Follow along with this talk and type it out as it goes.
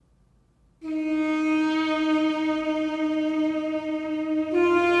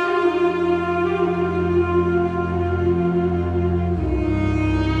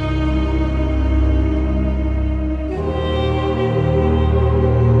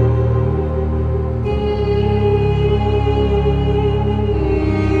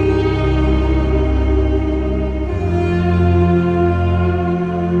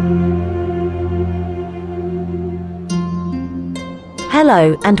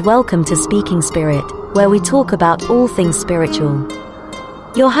Hello and welcome to Speaking Spirit, where we talk about all things spiritual.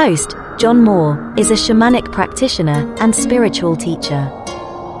 Your host, John Moore, is a shamanic practitioner and spiritual teacher.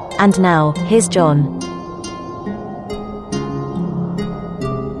 And now, here's John.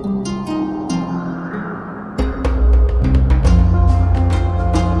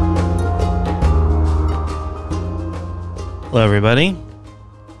 Hello, everybody.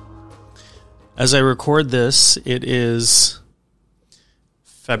 As I record this, it is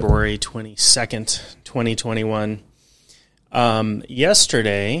February 22nd, 2021.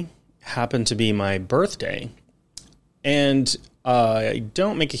 Yesterday happened to be my birthday, and I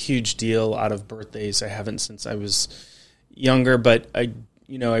don't make a huge deal out of birthdays. I haven't since I was younger, but I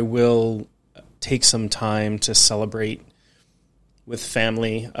will take some time to celebrate with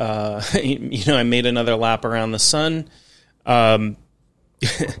family. I made another lap around the sun.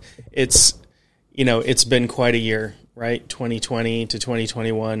 It's been quite a year, right? 2020 to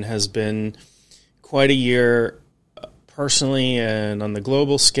 2021 has been quite a year personally and on the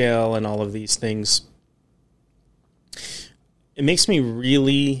global scale and all of these things. It makes me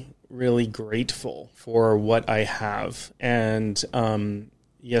really, really grateful for what I have. And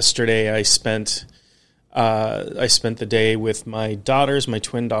yesterday I spent the day with my daughters, my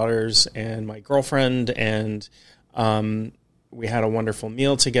twin daughters, and my girlfriend, and we had a wonderful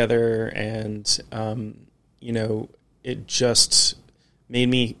meal together, and, it just made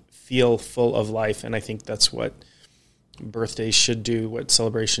me feel full of life. And I think that's what birthdays should do, what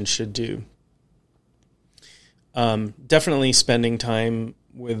celebrations should do. Definitely spending time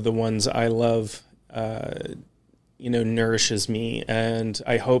with the ones I love, nourishes me. And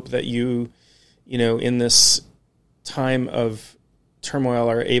I hope that you, in this time of turmoil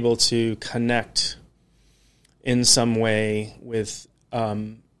are able to connect in some way with,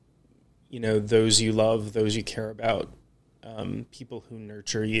 those you love, those you care about, people who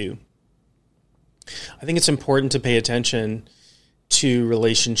nurture you. I think it's important to pay attention to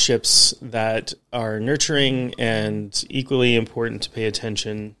relationships that are nurturing, and equally important to pay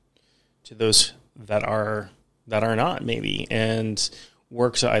attention to those that are not, maybe, and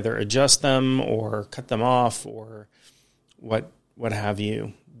work to either adjust them or cut them off or what have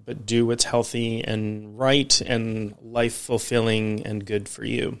you. But do what's healthy and right and life-fulfilling and good for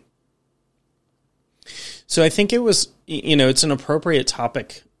you. So I think it was, it's an appropriate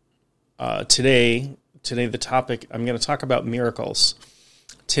topic today. Today, the topic, I'm going to talk about miracles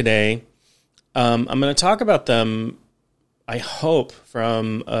today. I'm going to talk about them, I hope,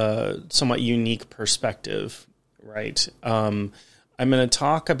 from a somewhat unique perspective, right? I'm going to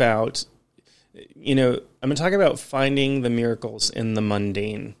talk about finding the miracles in the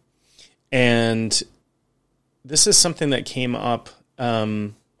mundane. And this is something that came up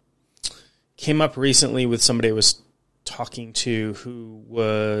recently with somebody I was talking to who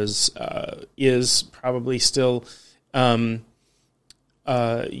is probably still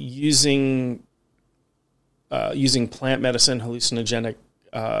using plant medicine, hallucinogenic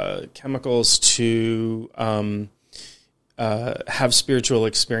chemicals to have spiritual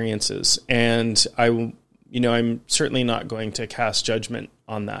experiences. And I'm certainly not going to cast judgment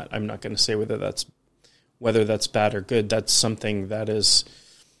on that. I'm not going to say whether that's bad or good. That's something that is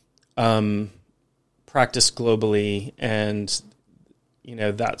practiced globally, and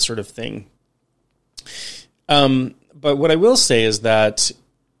that sort of thing. But what I will say is that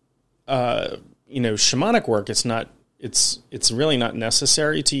shamanic work, it's really not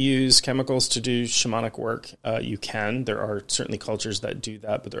necessary to use chemicals to do shamanic work. You can. There are certainly cultures that do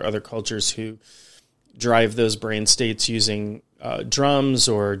that, but there are other cultures who drive those brain states using drums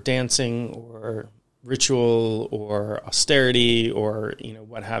or dancing or ritual or austerity or,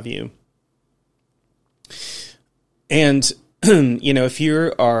 what have you. And, if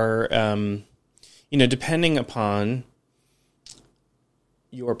you are, depending upon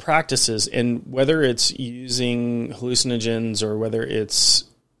your practices, and whether it's using hallucinogens or whether it's,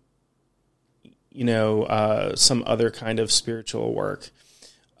 some other kind of spiritual work,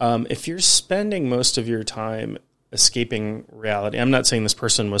 if you're spending most of your time escaping reality, I'm not saying this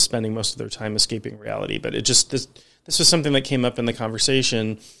person was spending most of their time escaping reality, but this was something that came up in the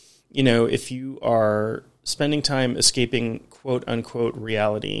conversation. If you are spending time escaping quote unquote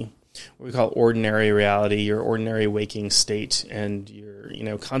reality, what we call ordinary reality, your ordinary waking state, and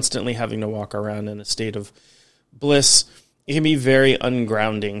you're, constantly having to walk around in a state of bliss, it can be very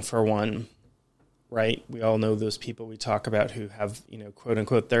ungrounding for one, right? We all know those people we talk about who have, quote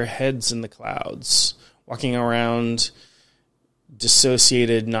unquote, their heads in the clouds, walking around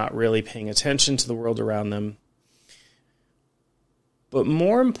dissociated, not really paying attention to the world around them. But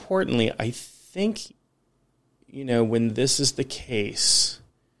more importantly, I think when this is the case,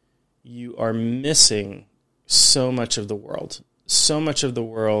 you are missing so much of the world.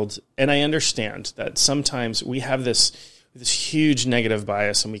 And I understand that sometimes we have this huge negative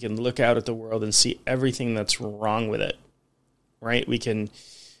bias, and we can look out at the world and see everything that's wrong with it, right? We can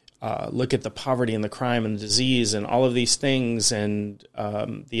look at the poverty and the crime and the disease and all of these things, and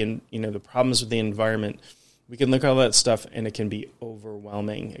the problems with the environment. We can look at all that stuff, and it can be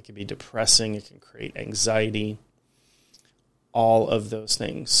overwhelming. It can be depressing. It can create anxiety, all of those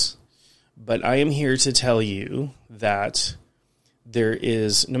things. But I am here to tell you that there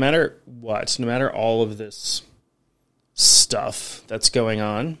is, no matter all of this stuff that's going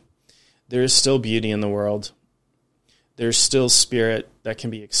on, there is still beauty in the world. There's still spirit that can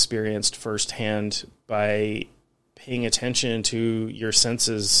be experienced firsthand by paying attention to your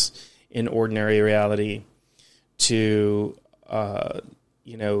senses in ordinary reality, to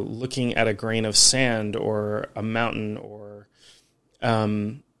looking at a grain of sand or a mountain or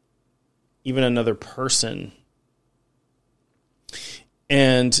even another person.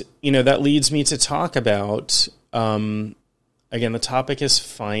 And, that leads me to talk about, again, the topic is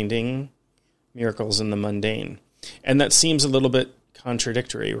finding miracles in the mundane. And that seems a little bit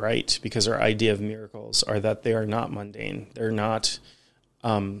contradictory, right? Because our idea of miracles are that they are not mundane. They're not,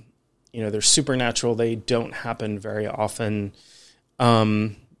 they're supernatural. They don't happen very often.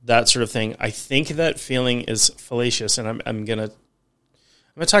 That sort of thing. I think that feeling is fallacious, and I'm going to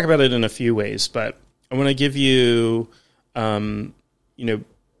talk about it in a few ways, but I want to give you, per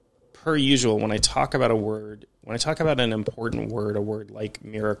usual, when I talk about an important word, a word like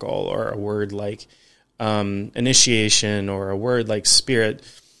miracle or a word like initiation or a word like spirit,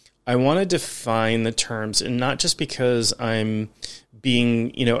 I want to define the terms, and not just because I'm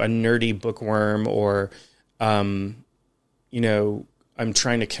being, a nerdy bookworm or, I'm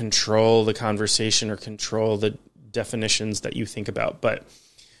trying to control the conversation or control the definitions that you think about, but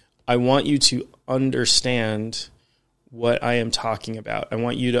I want you to understand what I am talking about. I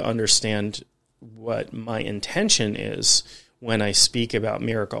want you to understand what my intention is when I speak about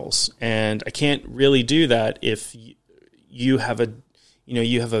miracles. And I can't really do that if you have a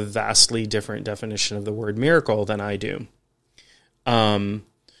vastly different definition of the word miracle than I do. And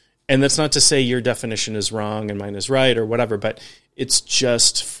that's not to say your definition is wrong and mine is right or whatever, but it's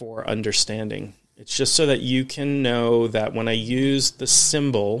just for understanding. It's just so that you can know that when I use the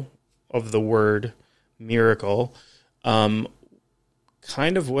symbol of the word miracle, kind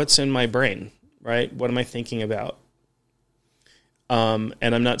of what's in my brain, right? What am I thinking about? And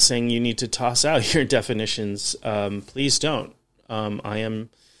I'm not saying you need to toss out your definitions. Please don't. I am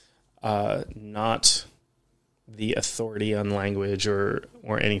not the authority on language or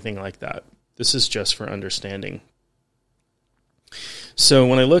anything like that. This is just for understanding. So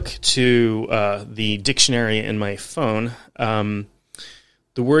when I look to the dictionary in my phone, the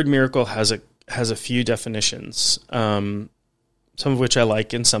word miracle has a few definitions, some of which I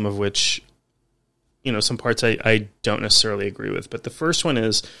like and some of which, some parts I don't necessarily agree with. But the first one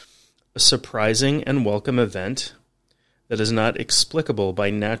is a surprising and welcome event that is not explicable by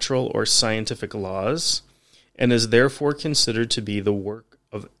natural or scientific laws and is therefore considered to be the work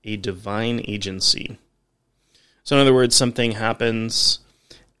of a divine agency. So in other words, something happens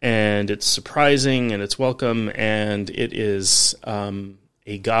and it's surprising and it's welcome and it is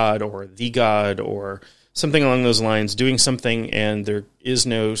a god or the god or something along those lines doing something, and there is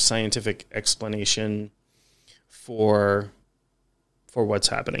no scientific explanation for what's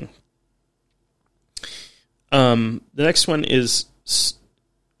happening. The next one is,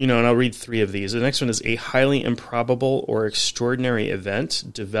 and I'll read three of these. The next one is a highly improbable or extraordinary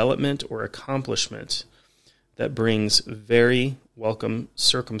event, development, or accomplishment that brings very welcome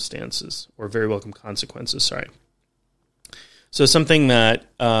circumstances or very welcome consequences. Sorry. So something that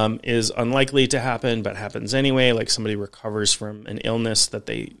is unlikely to happen but happens anyway, like somebody recovers from an illness that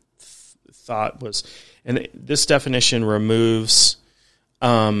they thought was, and this definition removes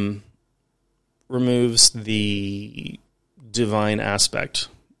the divine aspect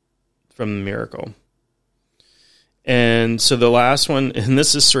from the miracle. And so the last one, and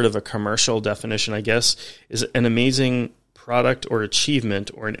this is sort of a commercial definition, I guess, is an amazing product or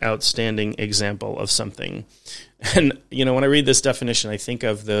achievement or an outstanding example of something. And, when I read this definition, I think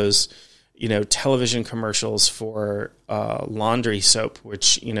of those, television commercials for laundry soap,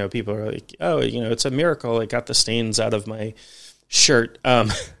 which, people are like, oh, it's a miracle. I got the stains out of my shirt.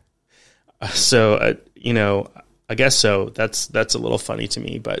 So, I guess so. That's a little funny to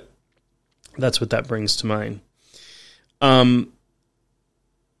me, but that's what that brings to mind.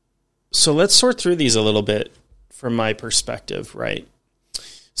 So let's sort through these a little bit from my perspective, right?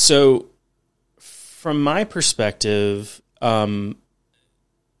 So from my perspective, our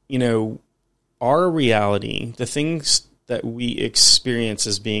reality, the things that we experience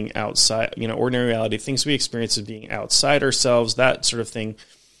as being outside, ordinary reality, things we experience as being outside ourselves, that sort of thing,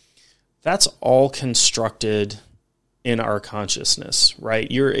 that's all constructed in our consciousness, right?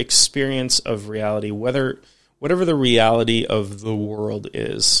 Your experience of reality, whatever the reality of the world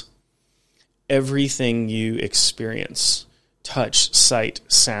is, everything you experience, touch, sight,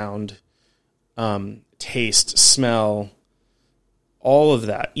 sound, taste, smell, all of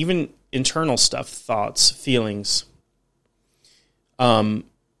that, even internal stuff, thoughts, feelings,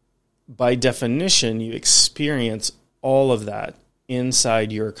 by definition, you experience all of that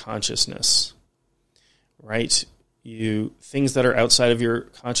inside your consciousness, right? Things that are outside of your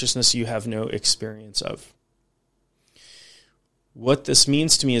consciousness, you have no experience of. What this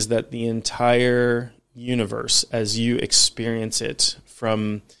means to me is that the entire universe, as you experience it,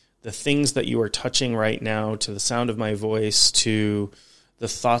 from the things that you are touching right now, to the sound of my voice, to the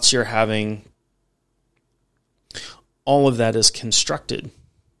thoughts you're having, all of that is constructed.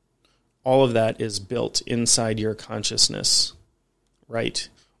 All of that is built inside your consciousness, right?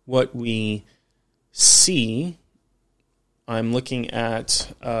 What we see, I'm looking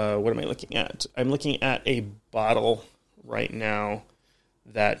at, what am I looking at? I'm looking at a bottle right now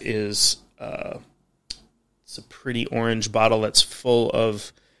that is, it's a pretty orange bottle that's full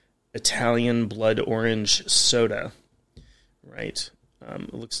of Italian blood orange soda, right?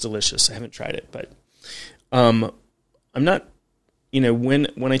 It looks delicious. I haven't tried it, but I'm not,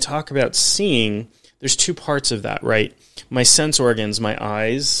 when I talk about seeing, there's two parts of that, right? My sense organs, my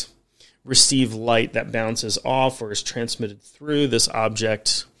eyes, receive light that bounces off or is transmitted through this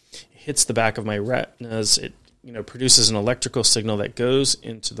object, hits the back of my retinas, it produces an electrical signal that goes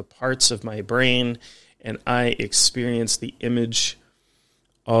into the parts of my brain, and I experience the image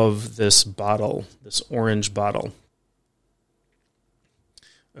of this bottle, this orange bottle.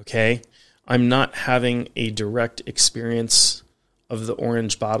 Okay? I'm not having a direct experience of the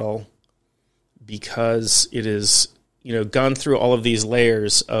orange bottle because it is, gone through all of these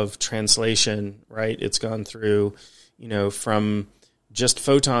layers of translation, right? It's gone through, from just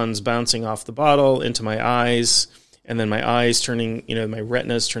photons bouncing off the bottle into my eyes, and then my eyes turning, my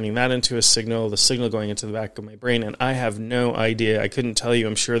retinas turning that into a signal, the signal going into the back of my brain, and I have no idea. I couldn't tell you.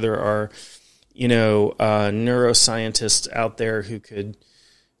 I'm sure there are, neuroscientists out there who could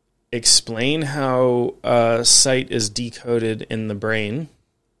explain how sight is decoded in the brain.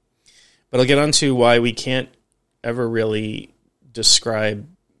 But I'll get on to why we can't ever really describe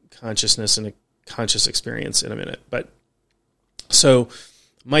consciousness and a conscious experience in a minute. But so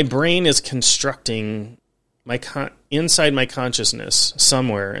my brain is constructing inside my consciousness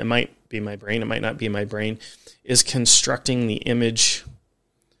somewhere. It might be my brain, it might not be my brain, is constructing the image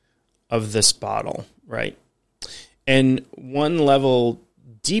of this bottle, right? And one level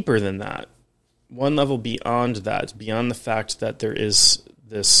deeper than that, one level beyond that, beyond the fact that there is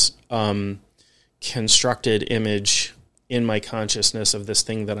this constructed image in my consciousness of this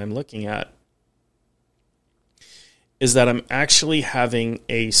thing that I'm looking at, is that I'm actually having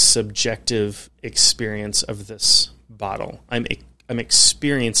a subjective experience of this bottle. I'm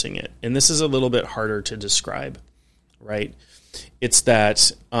experiencing it. And this is a little bit harder to describe, right? It's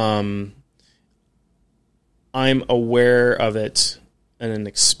that I'm aware of it at an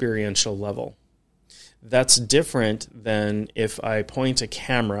experiential level. That's different than if I point a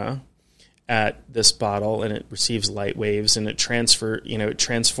camera at this bottle and it receives light waves and it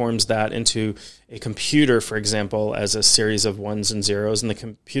transforms that into a computer, for example, as a series of ones and zeros, and the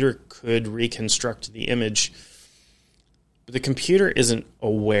computer could reconstruct the image. But the computer isn't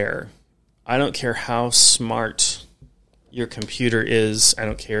aware. I don't care how smart your computer is. I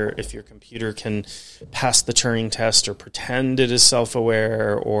don't care if your computer can pass the Turing test or pretend it is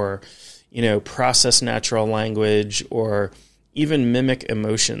self-aware or, process natural language or even mimic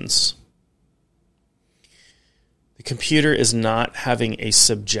emotions. The computer is not having a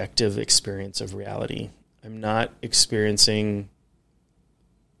subjective experience of reality. I'm not experiencing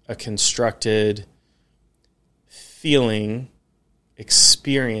a constructed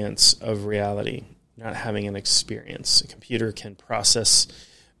experience of reality. Not having an experience. A computer can process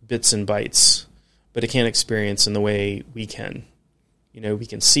bits and bytes, but it can't experience in the way we can. We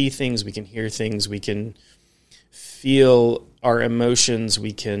can see things, we can hear things, we can feel our emotions,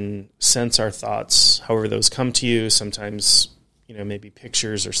 we can sense our thoughts, however those come to you. Sometimes, maybe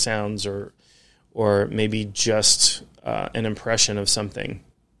pictures or sounds or maybe just an impression of something.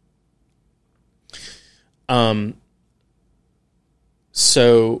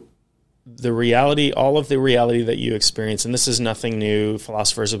 So the reality, all of the reality that you experience, and this is nothing new.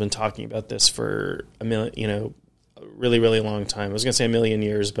 Philosophers have been talking about this for a really, really long time. I was going to say a million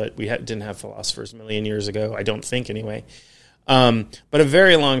years, but we didn't have philosophers a million years ago. I don't think anyway. But a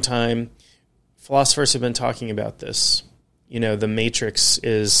very long time, philosophers have been talking about this. The Matrix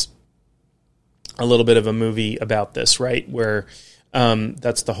is a little bit of a movie about this, right? Where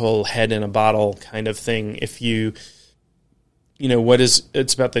that's the whole head in a bottle kind of thing. If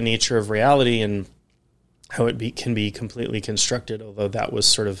it's about the nature of reality and how it can be completely constructed, although that was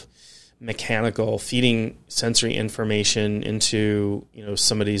sort of mechanical, feeding sensory information into,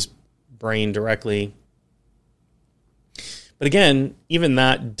 somebody's brain directly. But again, even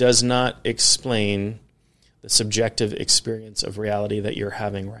that does not explain the subjective experience of reality that you're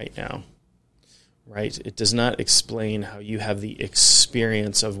having right now, right? It does not explain how you have the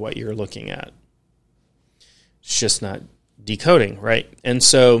experience of what you're looking at. It's just not decoding, right? And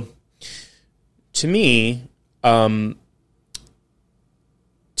so, to me,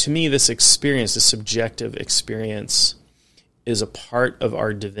 this experience, this subjective experience, is a part of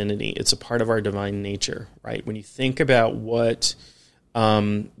our divinity. It's a part of our divine nature, right? When you think about what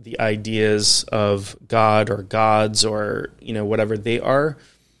the ideas of God or gods or whatever, they are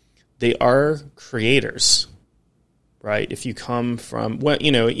creators, right? If you come from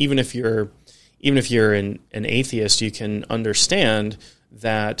even if you're an atheist, you can understand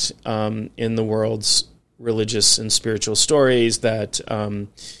that in the world's religious and spiritual stories that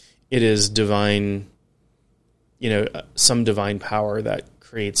it is divine, some divine power that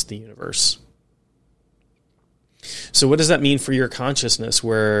creates the universe. So what does that mean for your consciousness,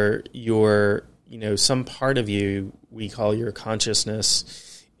 where your, some part of you, we call your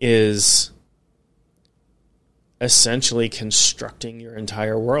consciousness, is essentially constructing your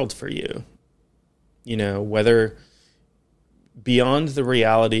entire world for you? Whether beyond the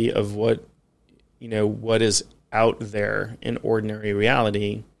reality of what is out there in ordinary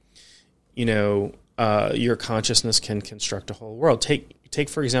reality, your consciousness can construct a whole world. Take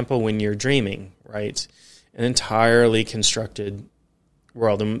for example, when you're dreaming, right? An entirely constructed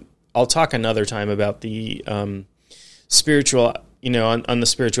world. And I'll talk another time about the spiritual, on the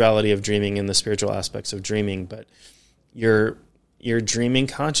spirituality of dreaming and the spiritual aspects of dreaming. But your dreaming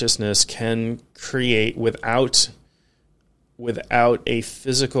consciousness can create without a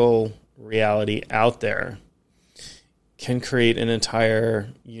physical reality out there, can create an entire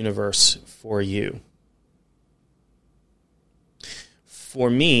universe for you. For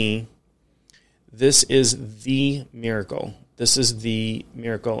me, this is the miracle. This is the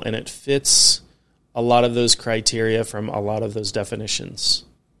miracle, and it fits a lot of those criteria from a lot of those definitions,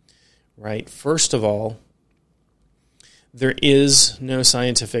 right? First of all, there is no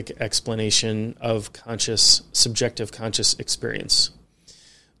scientific explanation of subjective conscious experience.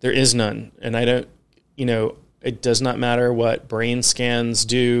 There is none. And I don't, it does not matter what brain scans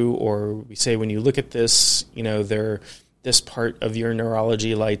do, or we say when you look at this, this part of your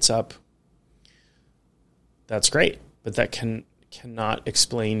neurology lights up. That's great, but that cannot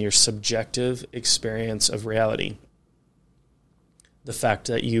explain your subjective experience of reality. The fact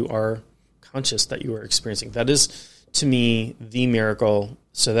that you are conscious, that you are experiencing. That is, to me, the miracle.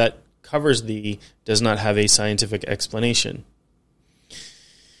 So that covers does not have a scientific explanation.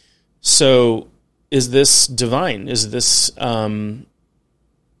 So is this divine? Is this, does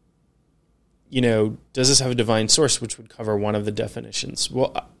this have a divine source, which would cover one of the definitions?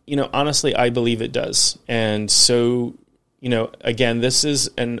 Well, honestly, I believe it does. And so, again, this is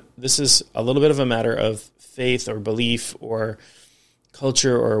a little bit of a matter of faith or belief or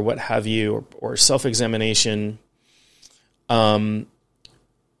culture or what have you, or self-examination.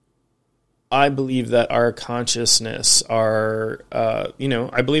 I believe that our consciousness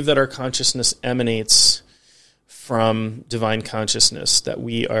emanates from divine consciousness, that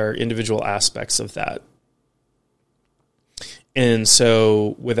we are individual aspects of that. And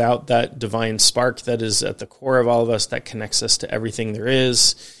so without that divine spark that is at the core of all of us, that connects us to everything there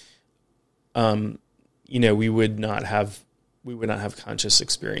is, we would not have conscious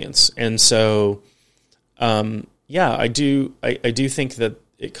experience. And so, I do think that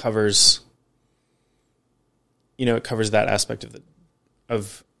it covers, that aspect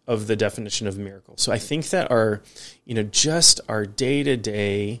of the definition of miracle. So I think that our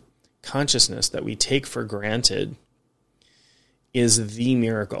day-to-day consciousness that we take for granted is the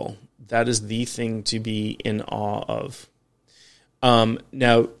miracle. That is the thing to be in awe of.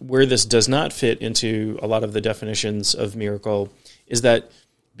 Now, where this does not fit into a lot of the definitions of miracle is that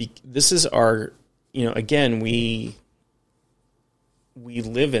this is our, again, we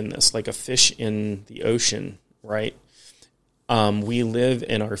live in this like a fish in the ocean, right? We live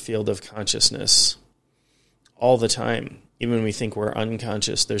in our field of consciousness all the time. Even when we think we're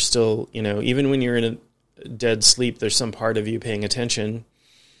unconscious, there's still, even when you're in a dead sleep, there's some part of you paying attention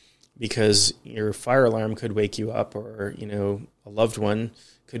because your fire alarm could wake you up, or, a loved one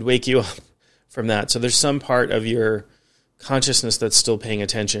could wake you up from that. So there's some part of your consciousness that's still paying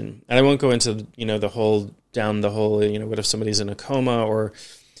attention. And I won't go into, the whole, what if somebody's in a coma, or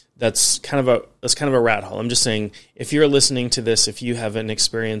that's kind of a rat hole. I'm just saying, if you're listening to this, if you have an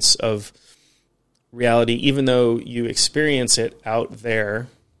experience of reality, even though you experience it out there,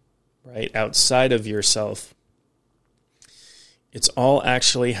 right, outside of yourself, it's all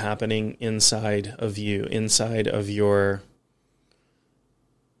actually happening inside of you, inside of your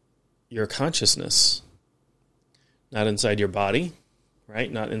consciousness, not inside your body,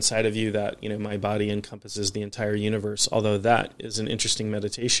 right? Not inside of you that, my body encompasses the entire universe, although that is an interesting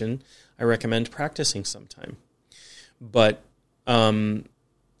meditation I recommend practicing sometime. But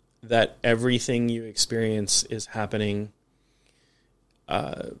that everything you experience is happening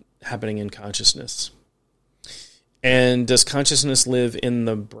in consciousness. And does consciousness live in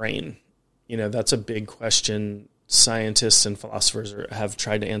the brain? That's a big question scientists and philosophers have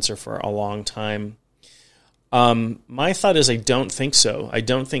tried to answer for a long time. My thought is I don't think so. I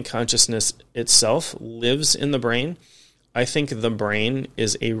don't think consciousness itself lives in the brain. I think the brain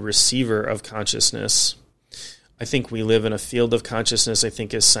is a receiver of consciousness. I think we live in a field of consciousness. I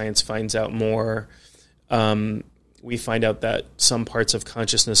think as science finds out more, we find out that some parts of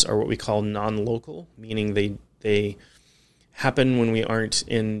consciousness are what we call non-local, meaning they happen when we aren't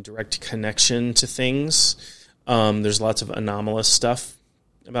in direct connection to things. There's lots of anomalous stuff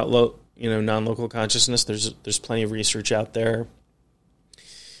about non-local consciousness. There's plenty of research out there.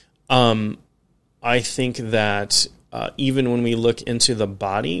 I think that even when we look into the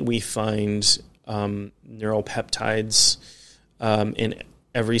body, we find neural peptides in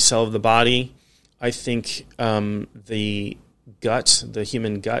every cell of the body. I think the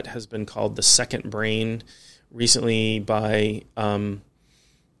human gut has been called the second brain recently by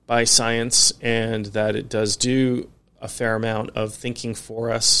science, and that it does do a fair amount of thinking for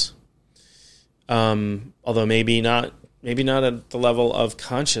us. Although maybe not at the level of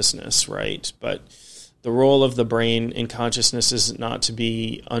consciousness, right? But the role of the brain in consciousness is not to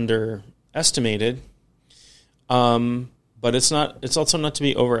be underestimated. But it's also not to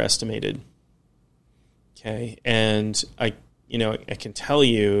be overestimated. Okay. And I can tell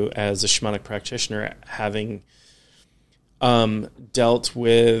you as a shamanic practitioner, having, dealt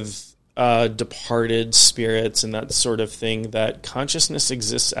with, departed spirits and that sort of thing, that consciousness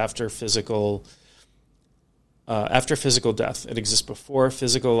exists after physical death. It exists before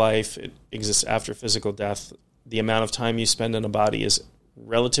physical life. It exists after physical death. The amount of time you spend in a body is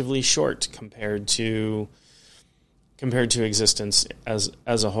relatively short compared to existence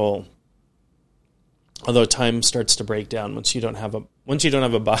as a whole. Although time starts to break down once you don't have a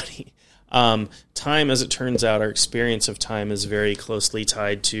body. Time, as it turns out, our experience of time is very closely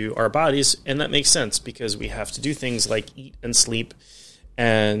tied to our bodies, and that makes sense because we have to do things like eat and sleep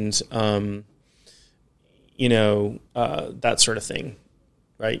and that sort of thing,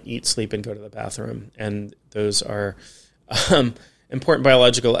 right? Eat, sleep, and go to the bathroom. And those are important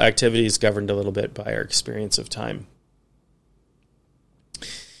biological activities governed a little bit by our experience of time.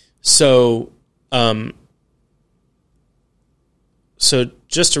 So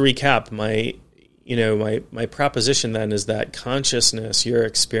just to recap, my proposition then is that consciousness, your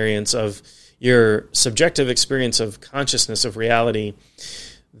subjective experience of consciousness, of reality,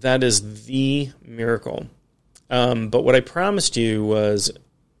 that is the miracle. But what I promised you was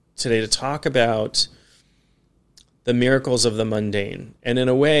today to talk about the miracles of the mundane. And in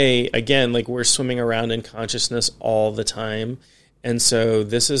a way, again, like we're swimming around in consciousness all the time. And so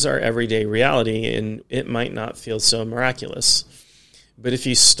this is our everyday reality, and it might not feel so miraculous. But if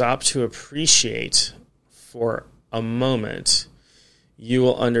you stop to appreciate for a moment, you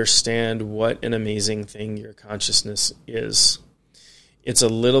will understand what an amazing thing your consciousness is. It's a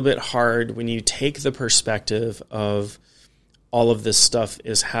little bit hard when you take the perspective of all of this stuff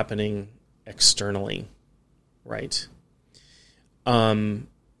is happening externally, right?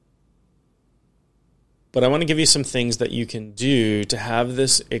 But I want to give you some things that you can do to have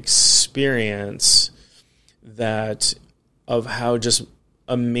this experience of how just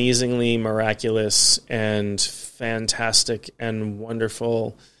amazingly miraculous and fantastic and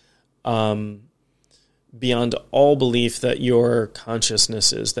wonderful, beyond all belief, that your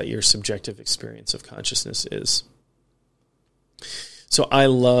consciousness is, that your subjective experience of consciousness is. So I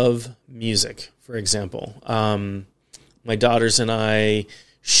love music, for example. My daughters and I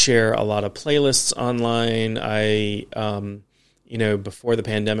share a lot of playlists online. before the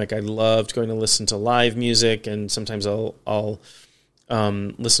pandemic, I loved going to listen to live music, and sometimes I'll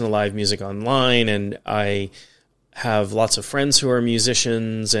listen to live music online. And I have lots of friends who are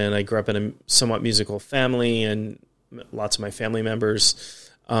musicians, and I grew up in a somewhat musical family, and lots of my family members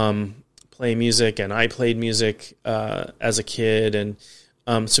play music, and I played music as a kid, and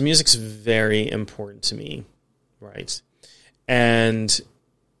so music's very important to me, right? And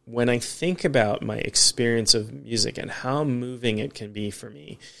when I think about my experience of music and how moving it can be for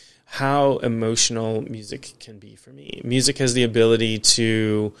me, how emotional music can be for me, music has the ability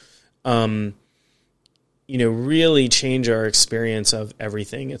to, really change our experience of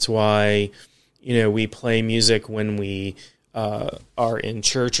everything. It's why, we play music when we are in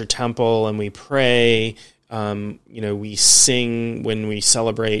church or temple, and we pray. We sing when we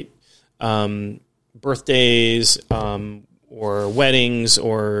celebrate birthdays or weddings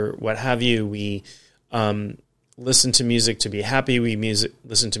or what have you. We listen to music to be happy. We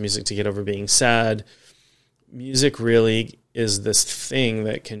listen to music to get over being sad. Music really is this thing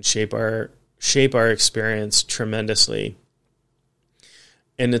that can shape our experience tremendously.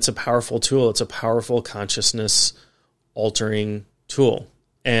 And it's a powerful tool. It's a powerful consciousness altering tool.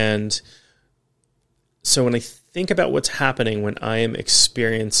 And so when I think about what's happening when I am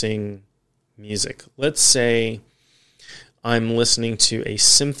experiencing music, let's say I'm listening to a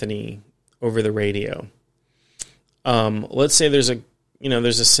symphony over the radio. Let's say there's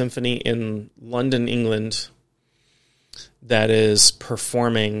a symphony in London, England, that is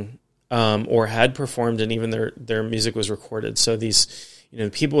performing or had performed, and even their music was recorded. So these,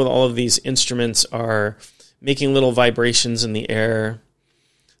 people with all of these instruments are making little vibrations in the air.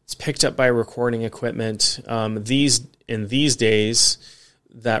 It's picked up by recording equipment. In these days,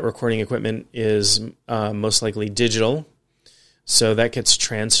 that recording equipment is most likely digital. So that gets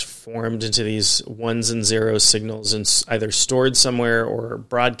transformed into these ones and zeros signals and either stored somewhere or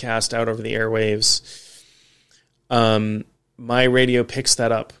broadcast out over the airwaves. My radio picks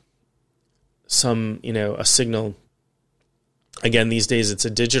that up. A signal. Again, these days it's a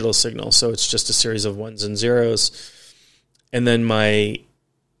digital signal, so it's just a series of ones and zeros. And then my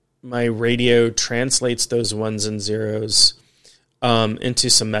radio translates those ones and zeros into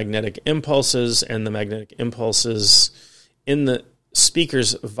some magnetic impulses, and the magnetic impulses in the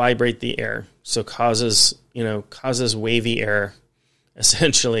speakers vibrate the air, so causes wavy air,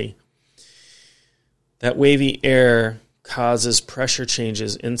 essentially. That wavy air causes pressure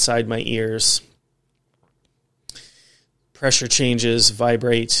changes inside my ears. Pressure changes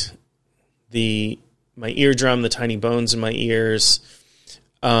vibrate my eardrum, the tiny bones in my ears,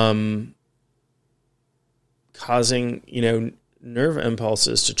 causing, nerve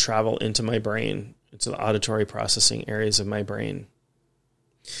impulses to travel into my brain, into the auditory processing areas of my brain.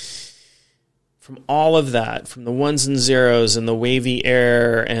 From all of that, from the ones and zeros and the wavy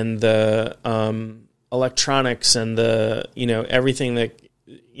air and the electronics and the, everything that,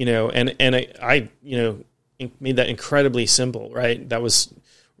 and I made that incredibly simple, right? That was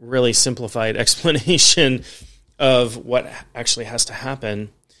really simplified explanation of what actually has to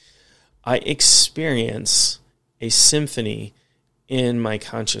happen. I experience a symphony in my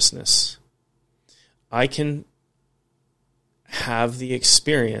consciousness. I can have the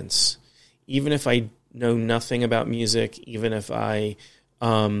experience, even if I know nothing about music, even if I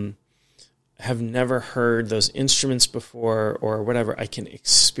have never heard those instruments before or whatever, I can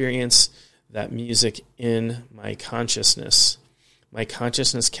experience that music in my consciousness. My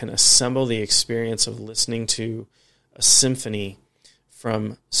consciousness can assemble the experience of listening to a symphony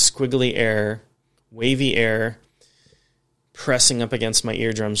from squiggly air, wavy air, pressing up against my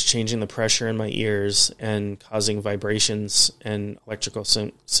eardrums, changing the pressure in my ears, and causing vibrations and electrical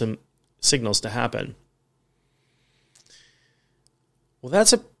signals to happen. Well,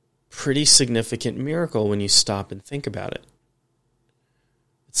 that's a pretty significant miracle when you stop and think about it.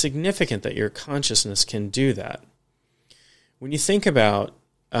 It's significant that your consciousness can do that. When you think about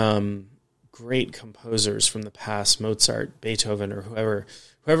great composers from the past, Mozart, Beethoven, or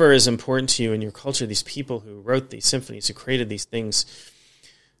whoever is important to you in your culture, these people who wrote these symphonies, who created these things,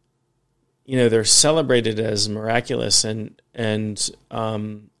 they're celebrated as miraculous, and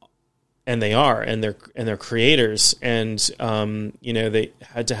they are, and they're creators, and they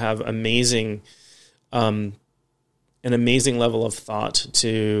had to have an amazing level of thought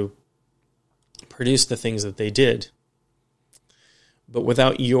to produce the things that they did. But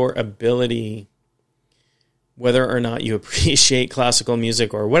without your ability, whether or not you appreciate classical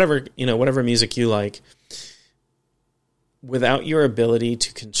music or whatever music you like, without your ability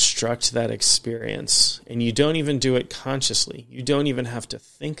to construct that experience, and you don't even do it consciously, you don't even have to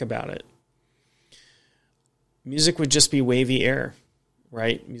think about it, music would just be wavy air,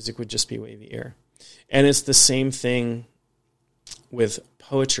 right? Music would just be wavy air. And it's the same thing with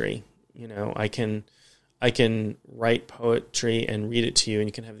poetry. I can write poetry and read it to you, and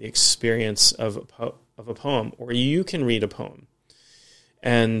you can have the experience of a poem, or you can read a poem.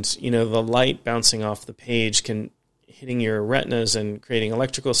 And, the light bouncing off the page hitting your retinas and creating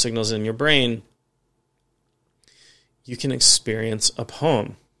electrical signals in your brain, you can experience a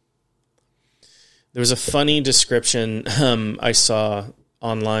poem. There was a funny description I saw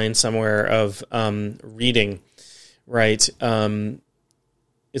online somewhere of reading, right?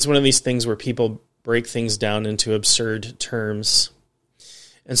 It's one of these things where people break things down into absurd terms.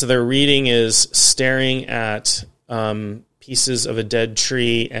 And so their reading is staring at pieces of a dead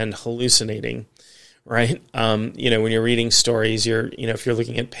tree and hallucinating, right? When you're reading stories, if you're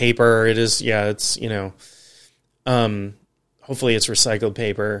looking at paper, hopefully it's recycled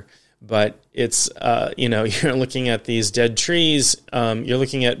paper, but it's, you're looking at these dead trees, you're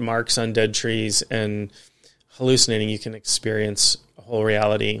looking at marks on dead trees and hallucinating. You can experience a whole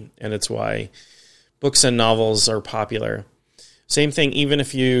reality, and it's why books and novels are popular. Same thing, even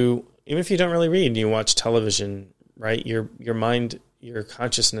if you don't really read and you watch television, right? Your mind, your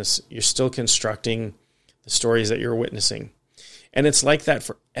consciousness, you're still constructing the stories that you're witnessing. And it's like that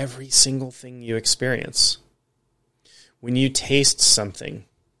for every single thing you experience. When you taste something,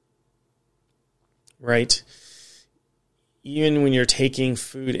 right? Even when you're taking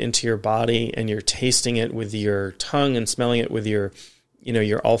food into your body and you're tasting it with your tongue and smelling it with your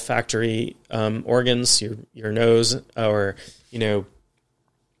olfactory organs, your nose, or,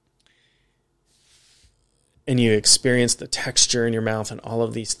 and you experience the texture in your mouth and all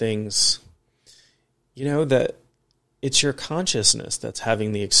of these things, that it's your consciousness that's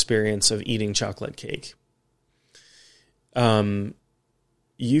having the experience of eating chocolate cake.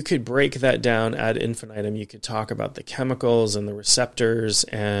 You could break that down ad infinitum. You could talk about the chemicals and the receptors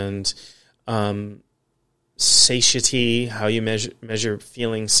and satiety, how you measure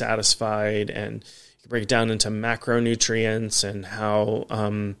feeling satisfied, and you can break it down into macronutrients and how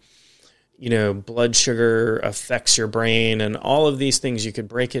blood sugar affects your brain, and all of these things. You could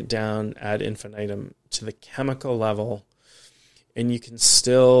break it down ad infinitum to the chemical level, and you can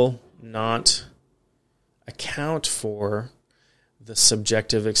still not account for the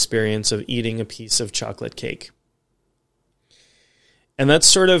subjective experience of eating a piece of chocolate cake. And that's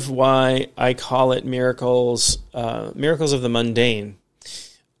sort of why I call it miracles of the mundane,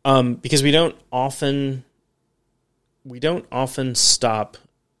 because we don't often stop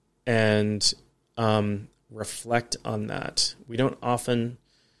and reflect on that. We don't often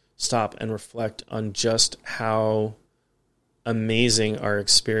stop and reflect on just how amazing our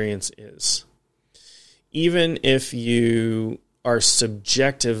experience is. Even if you are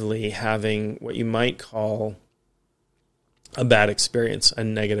subjectively having what you might call a bad experience, a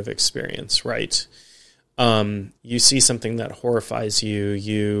negative experience, right? You see something that horrifies you,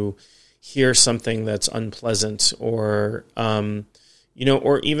 you hear something that's unpleasant, or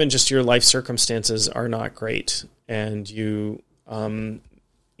or even just your life circumstances are not great, and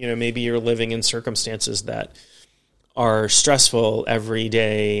maybe you're living in circumstances that are stressful every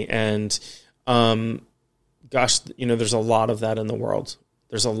day, and there's a lot of that in the world.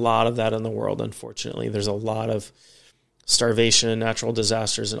 Unfortunately. There's a lot of starvation and natural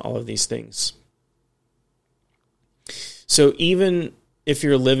disasters and all of these things. So even if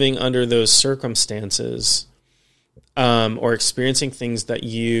you're living under those circumstances, or experiencing things that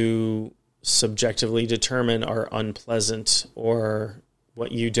you subjectively determine are unpleasant, or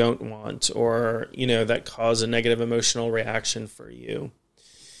what you don't want, or, that cause a negative emotional reaction for you,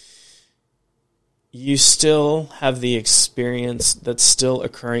 you still have the experience that's still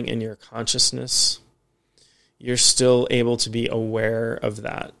occurring in your consciousness. You're still able to be aware of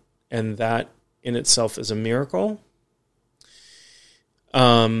that. And that in itself is a miracle.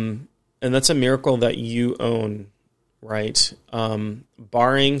 And that's a miracle that you own, right?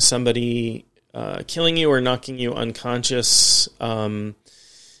 Barring somebody killing you or knocking you unconscious,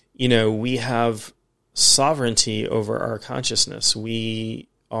 we have sovereignty over our consciousness. We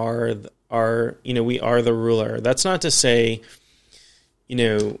are the ruler. That's not to say,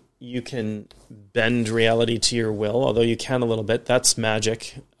 you can bend reality to your will, although you can a little bit. That's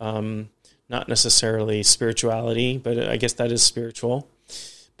magic, not necessarily spirituality, but I guess that is spiritual.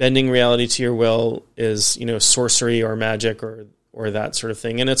 Bending reality to your will is, sorcery or magic or that sort of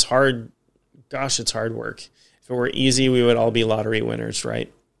thing. And it's hard. Gosh, it's hard work. If it were easy, we would all be lottery winners,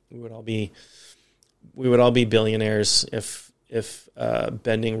 right? We would all be billionaires if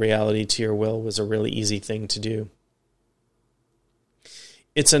bending reality to your will was a really easy thing to do.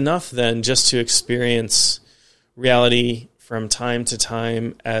 It's enough then just to experience reality from time to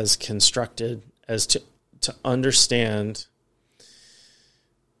time as constructed, as to understand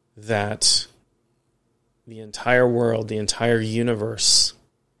that the entire world, the entire universe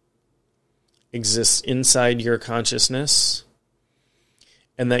exists inside your consciousness,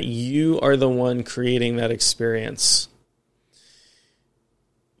 and that you are the one creating that experience.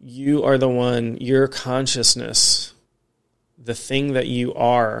 You are the one, your consciousness, the thing that you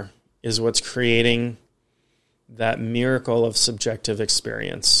are, is what's creating that miracle of subjective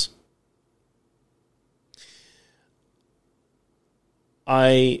experience.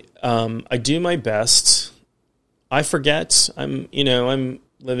 I do my best. I forget. I'm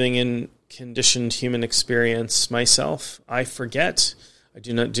living in conditioned human experience myself. I forget. I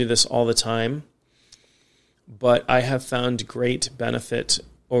do not do this all the time, but I have found great benefit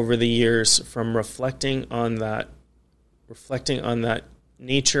over the years from reflecting on that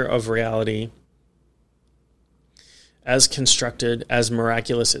nature of reality as constructed, as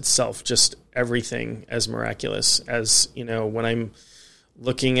miraculous itself, just everything as miraculous. As, when I'm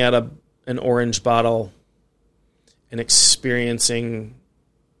looking at an orange bottle and experiencing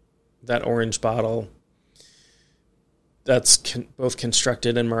that orange bottle, that's both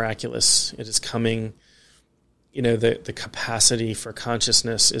constructed and miraculous. It is coming, the capacity for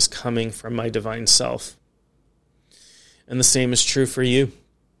consciousness is coming from my divine self. And the same is true for you.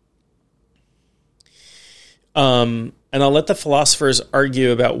 And I'll let the philosophers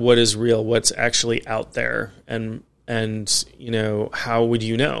argue about what is real, what's actually out there, and how would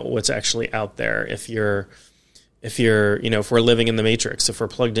you know what's actually out there if we're living in the Matrix, if we're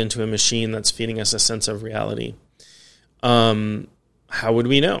plugged into a machine that's feeding us a sense of reality. How would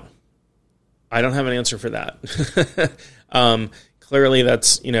we know? I don't have an answer for that. Clearly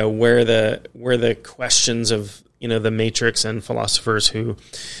that's, where the questions of, the Matrix and philosophers who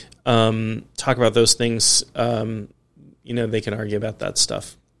talk about those things, they can argue about that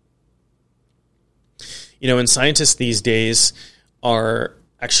stuff. And scientists these days are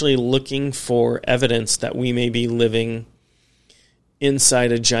actually looking for evidence that we may be living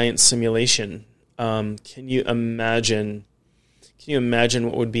inside a giant simulation. Can you imagine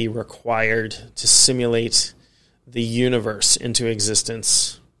what would be required to simulate the universe into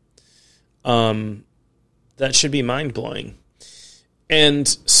existence? That should be mind-blowing. And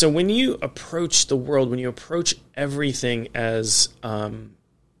so when you approach the world, when you approach everything as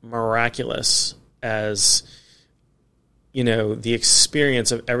miraculous, as, the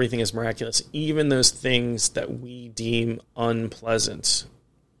experience of everything is miraculous, even those things that we deem unpleasant,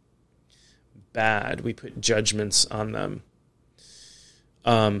 bad, we put judgments on them.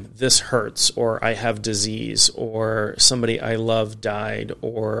 This hurts, or I have disease, or somebody I love died,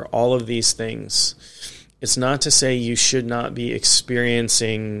 or all of these things. It's not to say you should not be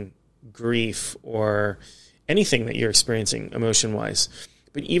experiencing grief or anything that you're experiencing emotion-wise.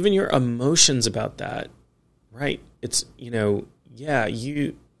 But even your emotions about that, right? It's, we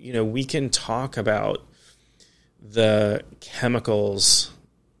can talk about the chemicals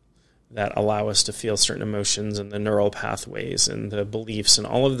that allow us to feel certain emotions and the neural pathways and the beliefs and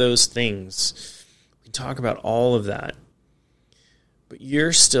all of those things. We can talk about all of that. But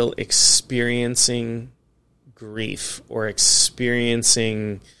you're still experiencing grief or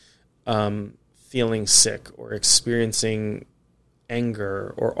experiencing feeling sick or experiencing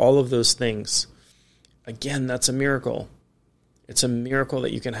anger or all of those things. Again, that's a miracle. It's a miracle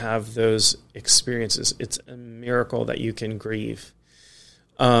that you can have those experiences. It's a miracle that you can grieve.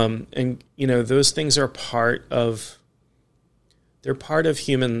 And those things are part of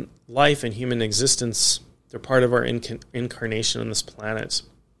human life and human existence. They're part of our incarnation on this planet.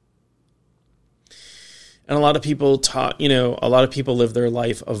 And a lot of people live their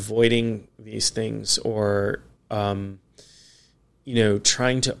life avoiding these things or,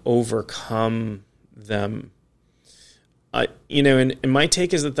 trying to overcome them. And my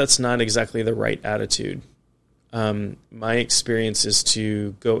take is that that's not exactly the right attitude. My experience is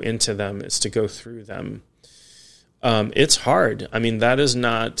to go into them, is to go through them. It's hard. I mean,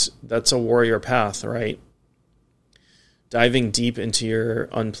 that's a warrior path, right? Diving deep into your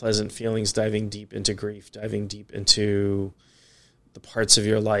unpleasant feelings, diving deep into grief, diving deep into the parts of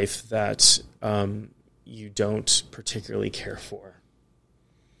your life that you don't particularly care for.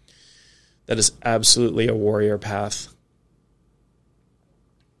 That is absolutely a warrior path.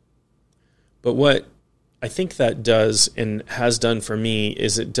 But what I think that does and has done for me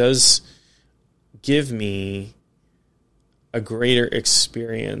is it does give me a greater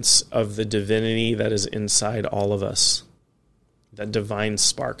experience of the divinity that is inside all of us. That divine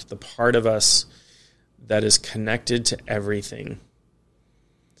spark, the part of us that is connected to everything.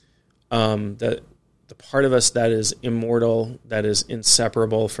 That the part of us that is immortal, that is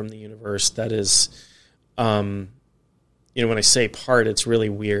inseparable from the universe, that is, when I say part, it's really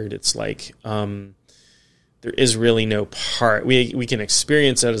weird. It's like there is really no part. We can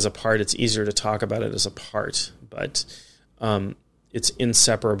experience it as a part. It's easier to talk about it as a part, but it's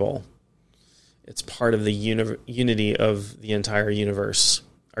inseparable. It's part of the unity of the entire universe,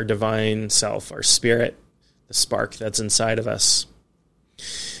 our divine self, our spirit, the spark that's inside of us.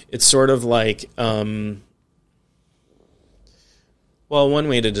 It's sort of like, one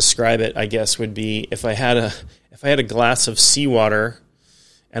way to describe it, I guess, would be if I had a glass of seawater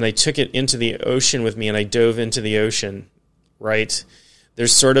and I took it into the ocean with me and I dove into the ocean, right?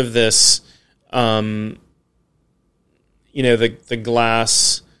 There's sort of this, the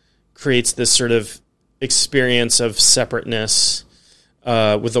glass creates this sort of experience of separateness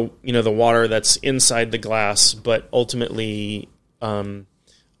with the water that's inside the glass, but ultimately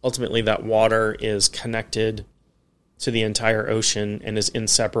that water is connected to the entire ocean and is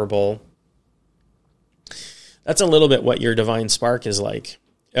inseparable. That's a little bit what your divine spark is like.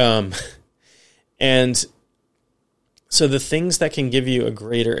 And so the things that can give you a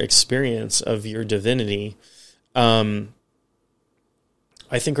greater experience of your divinity, I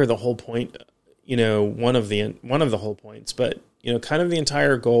think are the whole point, one of the whole points, but, kind of the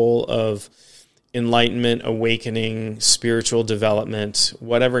entire goal of enlightenment, awakening, spiritual development,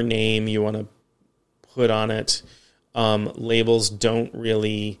 whatever name you want to put on it. Labels don't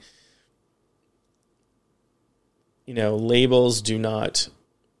really, labels do not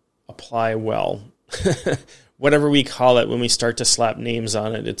apply well. Whatever we call it, when we start to slap names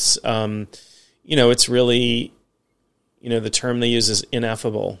on it, it's, it's really, the term they use is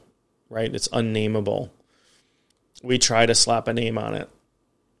ineffable, right? It's unnameable. We try to slap a name on it,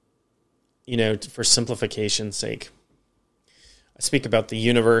 for simplification's sake. I speak about the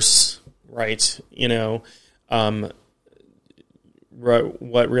universe, right?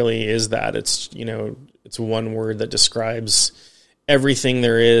 What really is that? It's, it's one word that describes everything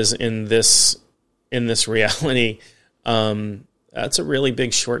there is in this reality. That's a really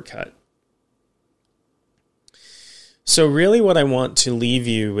big shortcut. So really what I want to leave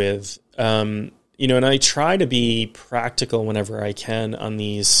you with, and I try to be practical whenever I can on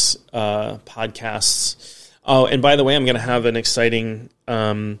these podcasts. Oh, and by the way, I'm going to have an exciting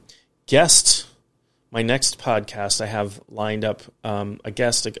guest. My next podcast, I have lined up a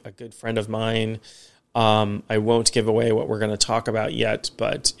guest, a good friend of mine. I won't give away what we're going to talk about yet,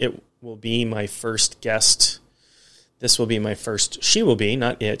 but it will be my first guest. This will be my first, she will be,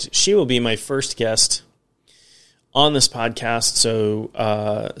 not it. She will be my first guest on this podcast,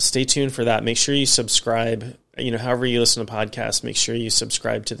 so stay tuned for that. Make sure you subscribe. However you listen to podcasts, make sure you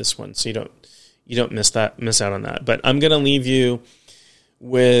subscribe to this one so you don't miss out on that. But I'm going to leave you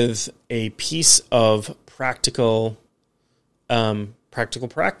with a piece of practical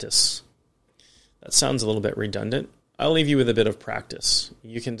practice. That sounds a little bit redundant. I'll leave you with a bit of practice.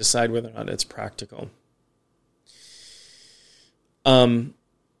 You can decide whether or not it's practical.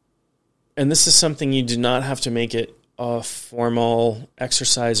 And this is something you do not have to make it a formal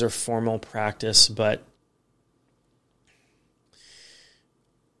exercise or formal practice, but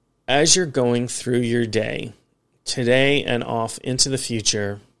as you're going through your day, today and off into the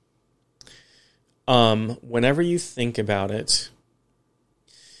future, whenever you think about it,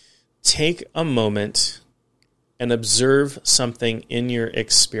 take a moment and observe something in your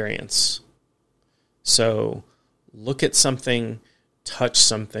experience. So look at something, touch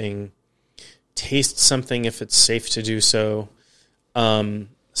something, taste something if it's safe to do so,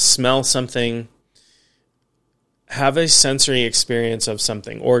 smell something, have a sensory experience of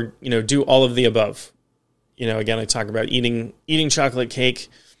something, or, do all of the above. Again, I talk about eating chocolate cake,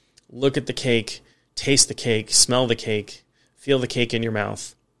 look at the cake, taste the cake, smell the cake, feel the cake in your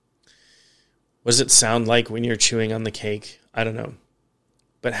mouth. What does it sound like when you're chewing on the cake? I don't know.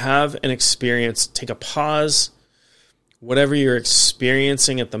 But have an experience, take a pause, whatever you're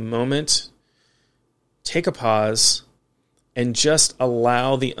experiencing at the moment, take a pause and just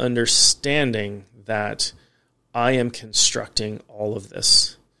allow the understanding that I am constructing all of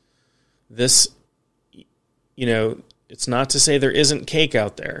this. This, it's not to say there isn't cake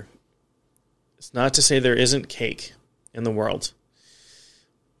out there. It's not to say there isn't cake in the world.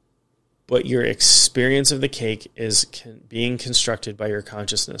 But your experience of the cake is being constructed by your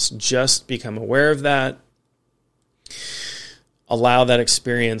consciousness. Just become aware of that. Allow that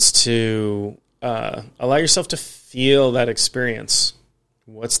experience to, allow yourself to feel that experience.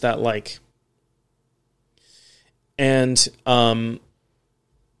 What's that like? And,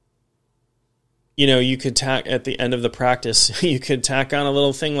 you could tack at the end of the practice, you could tack on a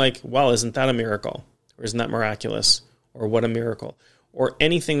little thing like, well, isn't that a miracle? or isn't that miraculous, or what a miracle, or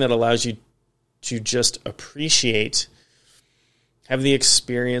anything that allows you to just appreciate, have the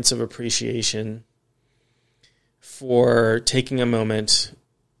experience of appreciation for taking a moment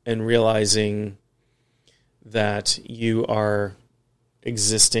and realizing that you are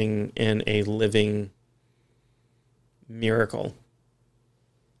existing in a living miracle,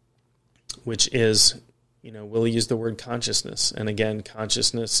 which is, we'll use the word consciousness. And again,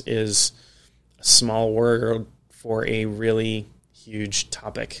 consciousness is a small word for a really huge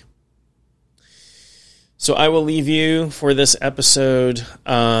topic. So I will leave you for this episode.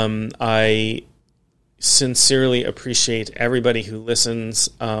 I sincerely appreciate everybody who listens.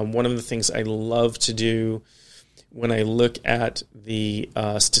 One of the things I love to do when I look at the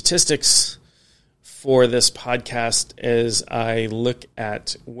statistics for this podcast is I look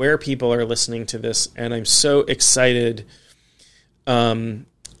at where people are listening to this, and I'm so excited. I'm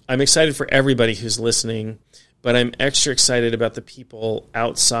excited for everybody who's listening, but I'm extra excited about the people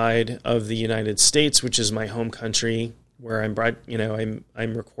outside of the United States, which is my home country, where I'm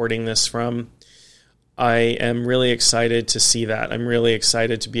recording this from. I am really excited to see that. I'm really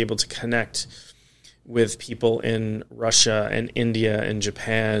excited to be able to connect with people in Russia and India and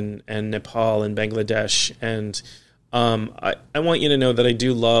Japan and Nepal and Bangladesh. And I want you to know that I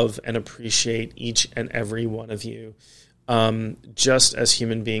do love and appreciate each and every one of you, just as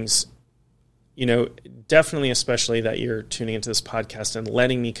human beings. Definitely, especially that you're tuning into this podcast and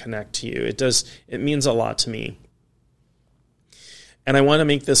letting me connect to you. It means a lot to me. And I want to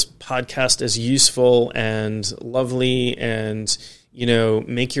make this podcast as useful and lovely and,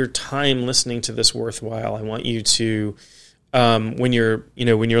 make your time listening to this worthwhile. I want you to, when you're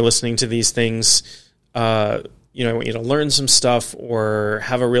listening to these things, I want you to learn some stuff or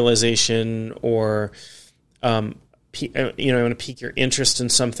have a realization or, I want to pique your interest in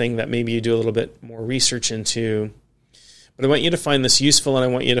something that maybe you do a little bit more research into. But I want you to find this useful, and I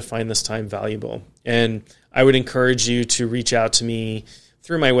want you to find this time valuable. And I would encourage you to reach out to me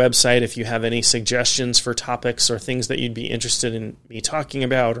through my website if you have any suggestions for topics or things that you'd be interested in me talking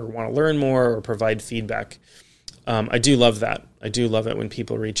about or want to learn more or provide feedback. I do love that. I do love it when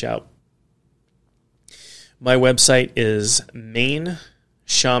people reach out. My website is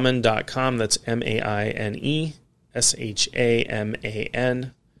maineshaman.com. That's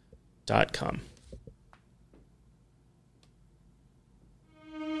MAINESHAMAN.com.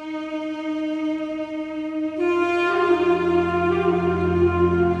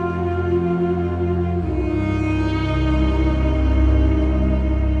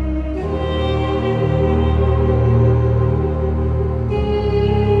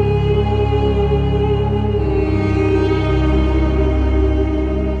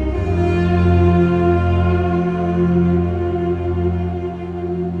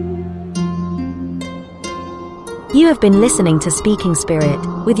 You have been listening to Speaking Spirit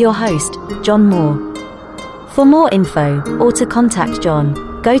with your host, John Moore. For more info or to contact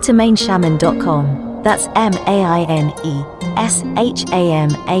John, go to maineshaman.com. That's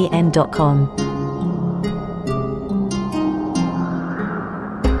MAINESHAMAN.com.